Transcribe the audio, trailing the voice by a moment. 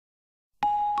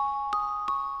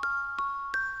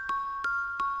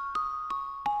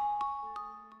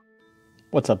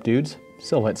What's up, dudes?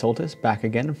 Silvite Soltis back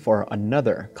again for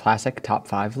another classic top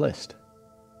 5 list.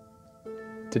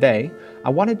 Today, I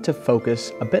wanted to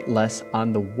focus a bit less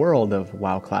on the world of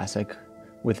WoW Classic,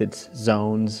 with its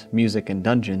zones, music, and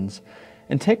dungeons,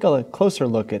 and take a closer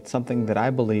look at something that I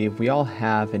believe we all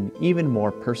have an even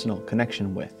more personal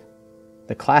connection with: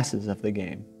 the classes of the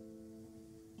game.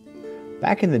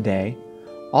 Back in the day,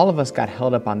 all of us got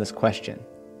held up on this question: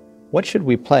 what should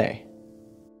we play?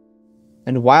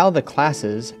 And while the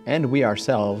classes, and we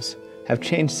ourselves, have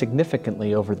changed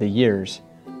significantly over the years,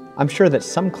 I'm sure that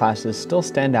some classes still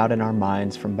stand out in our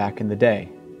minds from back in the day.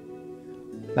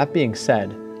 That being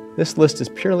said, this list is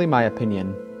purely my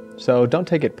opinion, so don't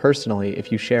take it personally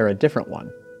if you share a different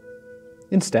one.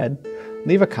 Instead,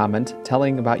 leave a comment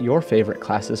telling about your favorite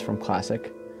classes from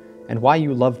Classic, and why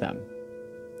you love them.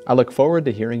 I look forward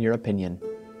to hearing your opinion.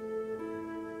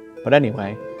 But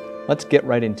anyway, let's get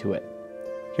right into it.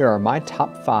 Here are my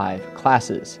top 5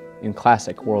 classes in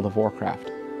Classic World of Warcraft.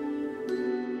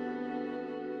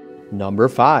 Number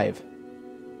 5.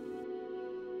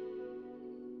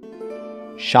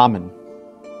 Shaman.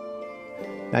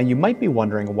 Now you might be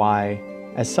wondering why,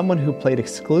 as someone who played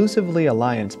exclusively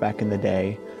Alliance back in the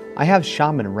day, I have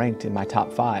Shaman ranked in my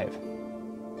top 5.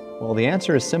 Well, the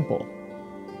answer is simple: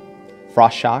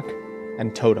 Frost Shock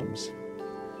and Totems.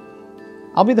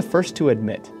 I'll be the first to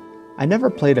admit, I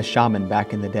never played a Shaman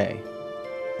back in the day,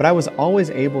 but I was always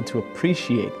able to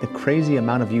appreciate the crazy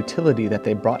amount of utility that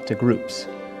they brought to groups,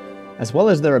 as well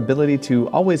as their ability to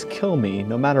always kill me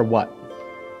no matter what.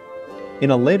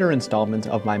 In a later installment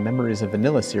of my Memories of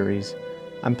Vanilla series,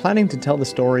 I'm planning to tell the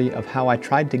story of how I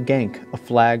tried to gank a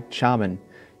flagged Shaman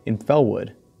in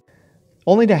Felwood,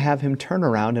 only to have him turn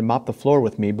around and mop the floor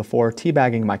with me before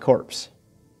teabagging my corpse.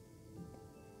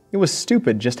 It was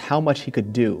stupid just how much he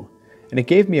could do, and it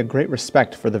gave me a great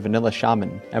respect for the vanilla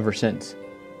Shaman ever since.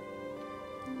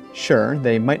 Sure,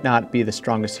 they might not be the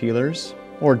strongest healers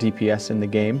or DPS in the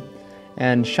game,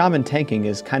 and Shaman tanking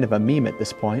is kind of a meme at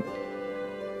this point,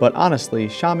 but honestly,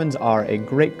 Shamans are a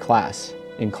great class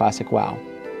in Classic WoW.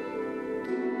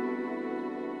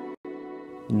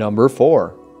 Number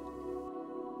 4.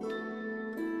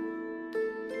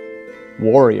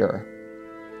 Warrior.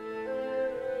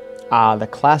 The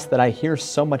class that I hear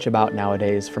so much about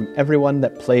nowadays from everyone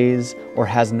that plays or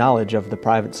has knowledge of the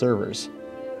private servers.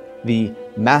 The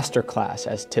master class,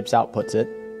 as Tips Out puts it.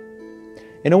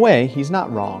 In a way, he's not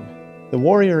wrong. The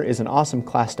Warrior is an awesome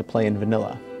class to play in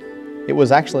vanilla. It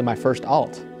was actually my first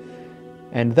alt.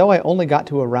 And though I only got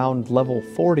to around level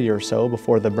 40 or so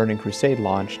before the Burning Crusade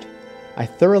launched, I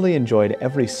thoroughly enjoyed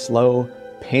every slow,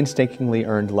 painstakingly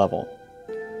earned level.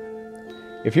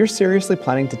 If you're seriously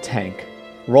planning to tank,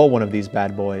 roll one of these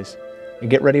bad boys, and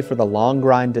get ready for the long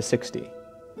grind to 60.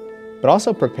 But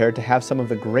also prepare to have some of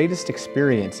the greatest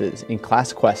experiences in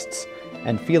class quests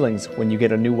and feelings when you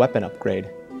get a new weapon upgrade,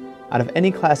 out of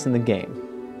any class in the game,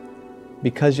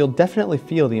 because you'll definitely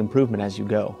feel the improvement as you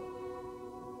go.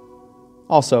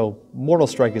 Also, Mortal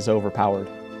Strike is overpowered.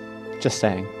 Just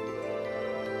saying.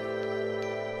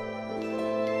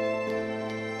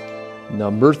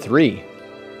 Number 3.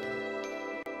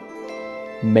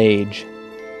 Mage.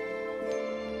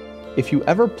 If you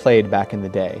ever played back in the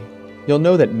day, you'll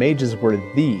know that mages were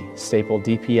the staple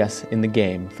DPS in the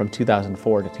game from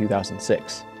 2004 to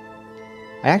 2006.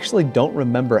 I actually don't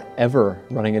remember ever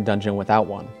running a dungeon without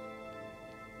one.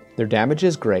 Their damage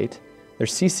is great, their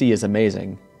CC is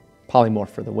amazing, polymorph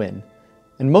for the win,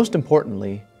 and most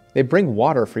importantly, they bring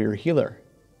water for your healer.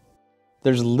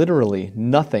 There's literally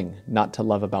nothing not to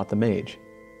love about the mage.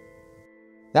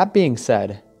 That being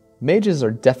said, mages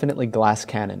are definitely glass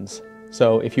cannons,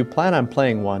 so if you plan on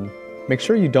playing one, make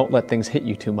sure you don't let things hit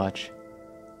you too much.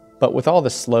 But with all the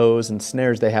slows and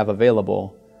snares they have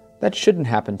available, that shouldn't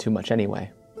happen too much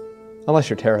anyway. Unless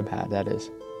you're Terabad, that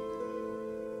is.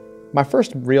 My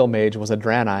first real mage was a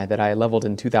Draenei that I leveled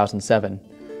in 2007,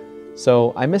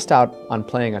 so I missed out on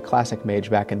playing a classic mage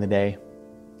back in the day.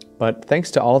 But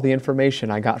thanks to all the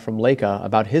information I got from Leica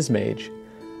about his mage,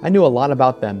 I knew a lot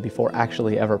about them before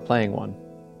actually ever playing one.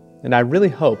 And I really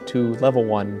hope to level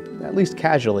one, at least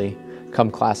casually,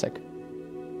 come Classic.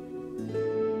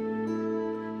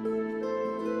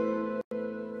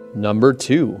 Number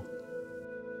 2.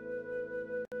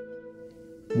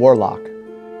 Warlock.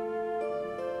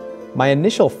 My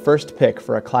initial first pick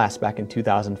for a class back in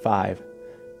 2005,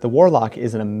 the Warlock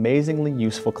is an amazingly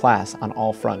useful class on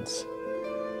all fronts.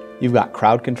 You've got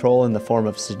crowd control in the form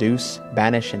of Seduce,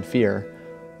 Banish, and Fear,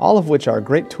 all of which are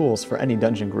great tools for any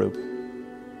dungeon group.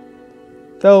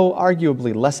 Though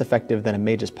arguably less effective than a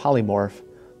mage's polymorph,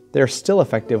 they are still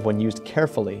effective when used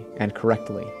carefully and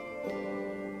correctly.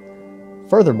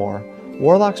 Furthermore,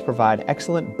 Warlocks provide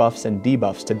excellent buffs and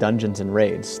debuffs to dungeons and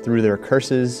raids through their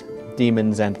curses,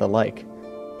 demons, and the like.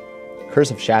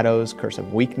 Curse of Shadows, Curse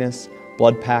of Weakness,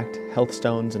 Blood Pact, Health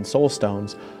Stones, and Soul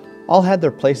Stones all had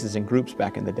their places in groups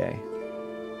back in the day.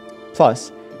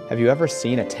 Plus, have you ever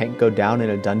seen a tank go down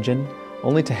in a dungeon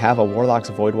only to have a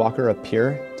Warlock's Voidwalker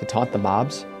appear to taunt the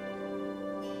mobs?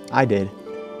 I did,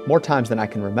 more times than I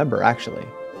can remember actually,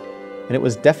 and it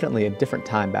was definitely a different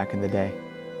time back in the day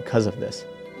because of this.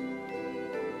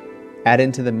 Add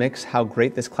into the mix how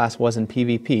great this class was in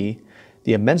PvP,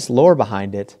 the immense lore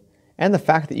behind it, and the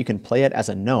fact that you can play it as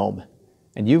a gnome,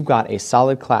 and you've got a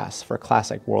solid class for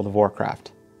classic World of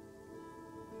Warcraft.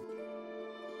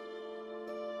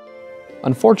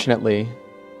 Unfortunately,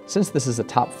 since this is a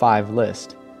top 5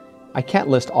 list, I can't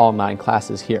list all 9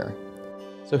 classes here.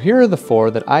 So here are the 4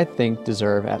 that I think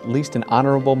deserve at least an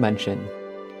honorable mention.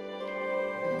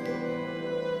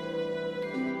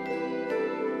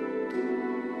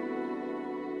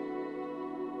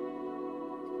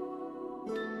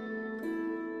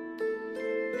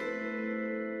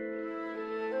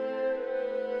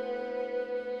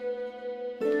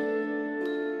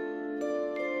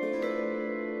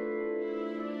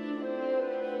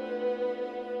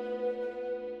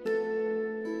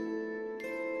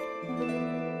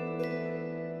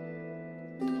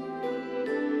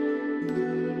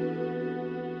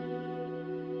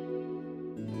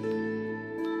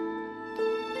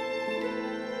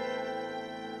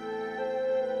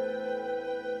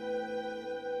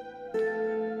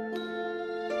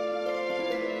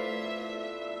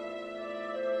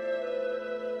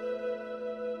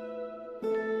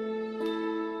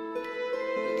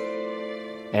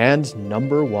 And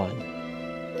number 1.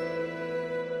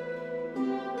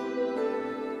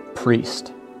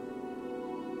 Priest.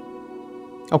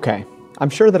 Okay, I'm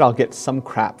sure that I'll get some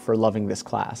crap for loving this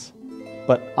class,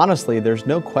 but honestly, there's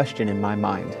no question in my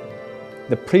mind.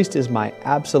 The Priest is my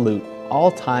absolute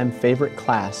all-time favorite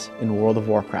class in World of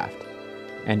Warcraft,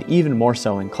 and even more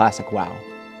so in classic WoW.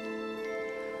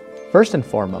 First and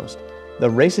foremost, the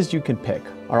races you can pick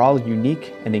are all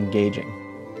unique and engaging,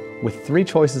 with 3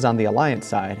 choices on the Alliance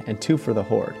side and 2 for the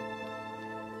Horde.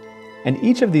 And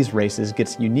each of these races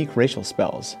gets unique racial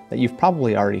spells that you've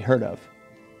probably already heard of.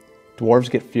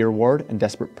 Dwarves get Fear Ward and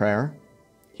Desperate Prayer,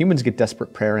 humans get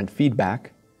Desperate Prayer and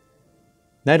Feedback,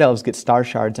 Night Elves get Star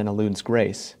Shards and Elune's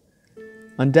Grace,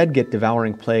 Undead get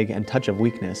Devouring Plague and Touch of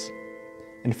Weakness,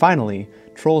 and finally,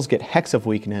 Trolls get Hex of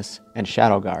Weakness and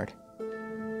Shadow Guard.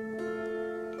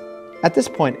 At this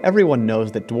point, everyone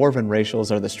knows that Dwarven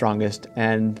racials are the strongest,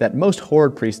 and that most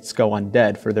Horde priests go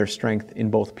undead for their strength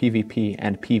in both PvP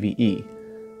and PvE.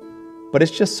 But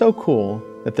it's just so cool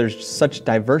that there's such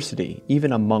diversity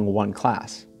even among one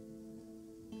class.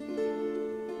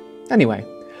 Anyway,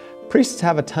 priests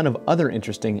have a ton of other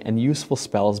interesting and useful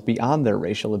spells beyond their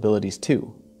racial abilities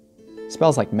too.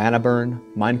 Spells like Mana Burn,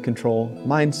 Mind Control,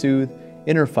 Mind Soothe,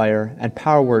 Inner Fire, and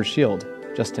Power Word Shield,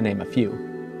 just to name a few.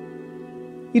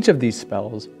 Each of these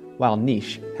spells, while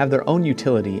niche, have their own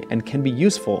utility and can be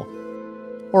useful,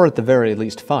 or at the very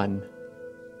least fun,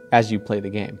 as you play the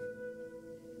game.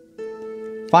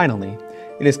 Finally,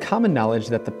 it is common knowledge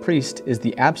that the Priest is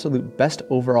the absolute best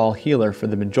overall healer for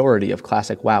the majority of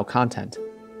classic WoW content,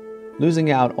 losing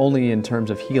out only in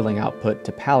terms of healing output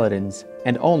to Paladins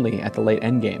and only at the late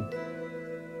endgame.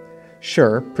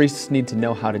 Sure, Priests need to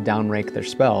know how to downrank their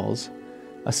spells,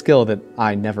 a skill that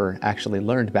I never actually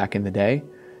learned back in the day,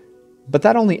 but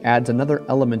that only adds another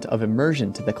element of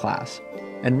immersion to the class,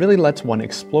 and really lets one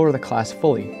explore the class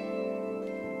fully.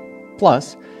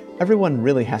 Plus, everyone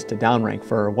really has to downrank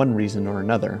for one reason or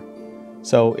another,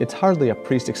 so it's hardly a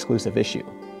Priest-exclusive issue.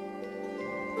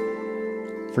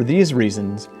 For these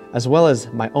reasons, as well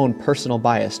as my own personal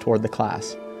bias toward the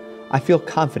class, I feel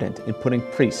confident in putting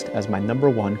Priest as my number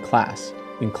 1 class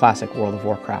in classic World of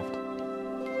Warcraft.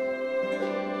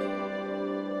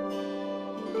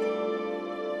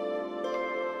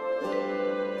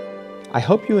 I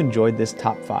hope you enjoyed this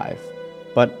top 5,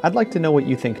 but I'd like to know what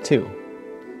you think too.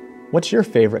 What's your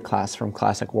favorite class from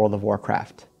classic World of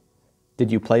Warcraft? Did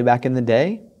you play back in the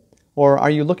day? Or are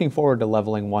you looking forward to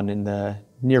leveling one in the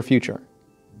near future?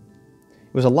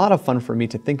 It was a lot of fun for me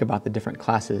to think about the different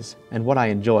classes and what I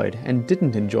enjoyed and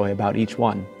didn't enjoy about each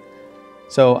one.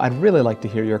 So I'd really like to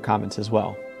hear your comments as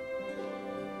well.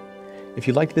 If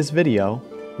you liked this video,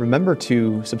 remember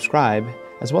to subscribe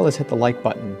as well as hit the like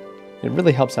button. It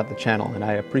really helps out the channel, and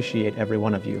I appreciate every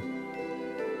one of you.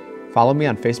 Follow me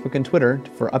on Facebook and Twitter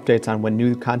for updates on when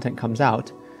new content comes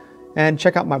out, and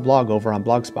check out my blog over on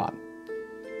Blogspot.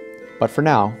 But for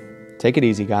now, take it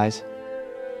easy, guys.